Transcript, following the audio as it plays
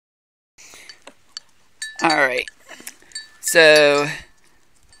Alright, so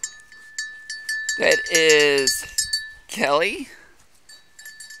that is Kelly.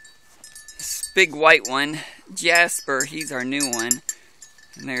 This big white one, Jasper, he's our new one.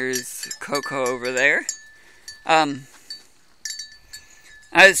 And there's Coco over there. I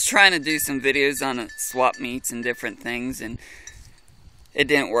was trying to do some videos on swap meets and different things, and it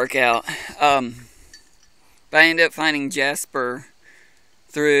didn't work out. But I ended up finding Jasper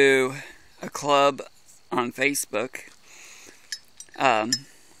through a club on Facebook. Found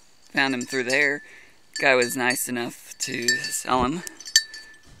him through there. Guy was nice enough to sell him.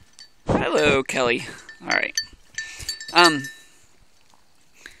 Hello, Kelly. Alright. Kelly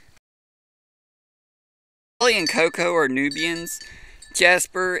and Coco are Nubians.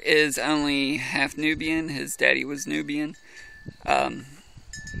 Jasper is only half Nubian. His daddy was Nubian. The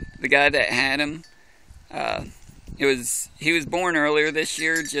guy that had him, he was born earlier this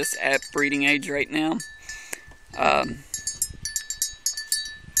year, just at breeding age right now.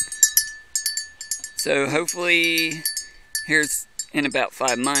 So hopefully, here's in about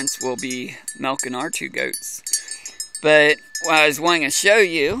 5 months, we'll be milking our 2 goats. But what I was wanting to show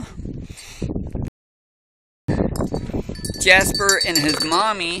you, Jasper and his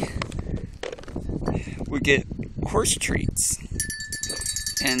mommy would get horse treats,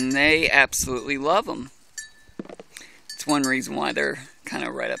 and they absolutely love them. It's one reason why they're kind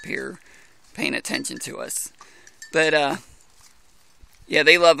of right up here paying attention to us. But yeah,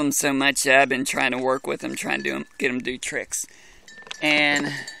 they love them so much that I've been trying to work with them, trying to get them to do tricks.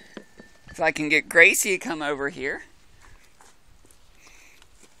 And if I can get Gracie to come over here.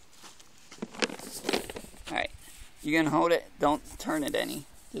 Alright, you gonna hold it? Don't turn it any.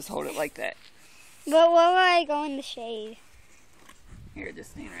 Just hold it like that. But where would I go in the shade? Here,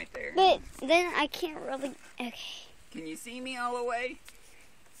 just stand right there. But then I can't really... Okay. Can you see me all the way?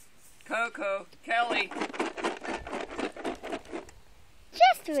 Coco, Kelly.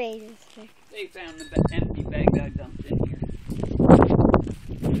 Just wait. They found the empty bag I dumped in here.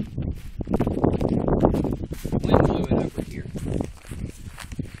 Wind blew it over here.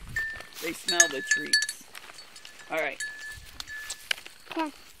 They smell the treats. Alright.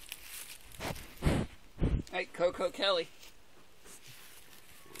 Come on. Alright, Coco, Kelly.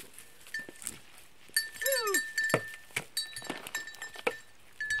 Woo!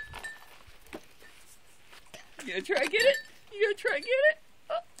 You gonna try to get it? You gonna try to get it?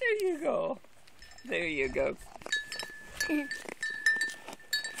 Oh, there you go. There you go.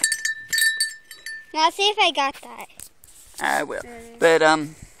 Now see if I got that. I will. But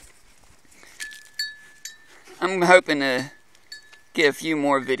I'm hoping to get a few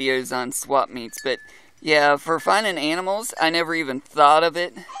more videos on swap meets. But yeah, for finding animals, I never even thought of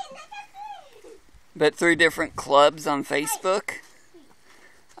it. But through different clubs on Facebook,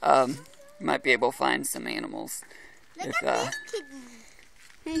 you might be able to find some animals.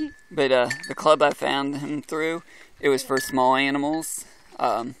 But the club I found him through, it was for small animals.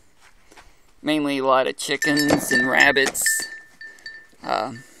 Mainly a lot of chickens and rabbits.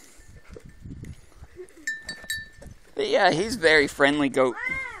 But yeah, he's a very friendly goat.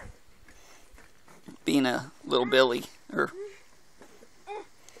 Being a little Billy.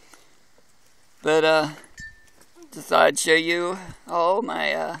 But just thought I'd show you all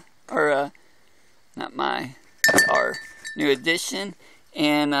my, our new addition,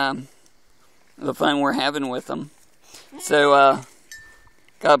 and the fun we're having with them. So,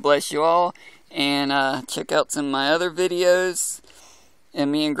 God bless you all, and check out some of my other videos.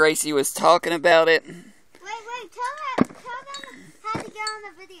 And me and Gracie was talking about it. Wait, tell them how to get on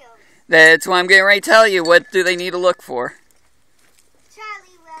the video. That's what I'm getting ready to tell you. What do they need to look for?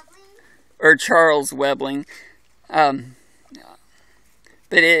 Charlie Webbling. Or Charles Webbling. But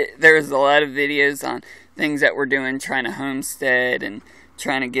there's a lot of videos on things that we're doing, trying to homestead and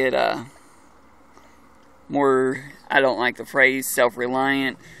trying to get more, I don't like the phrase,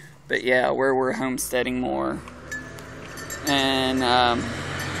 self-reliant, but yeah, where we're homesteading more. And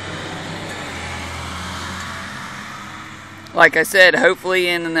like I said, hopefully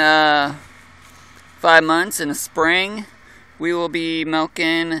in 5 months, in the spring, we will be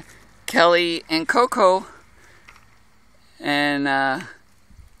milking Kelly and Coco. And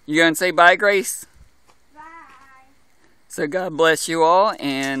you gonna say bye, Grace? Bye. So God bless you all,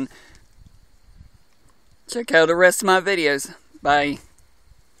 and check out the rest of my videos. Bye.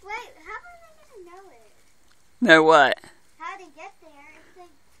 Wait, how are they gonna know it? Know what? How to get there if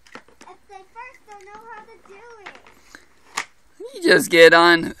they first don't know how to do it. You just get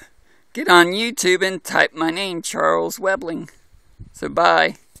on YouTube and type my name, Charles Webbling. So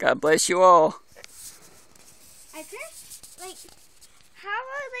bye. God bless you all. I just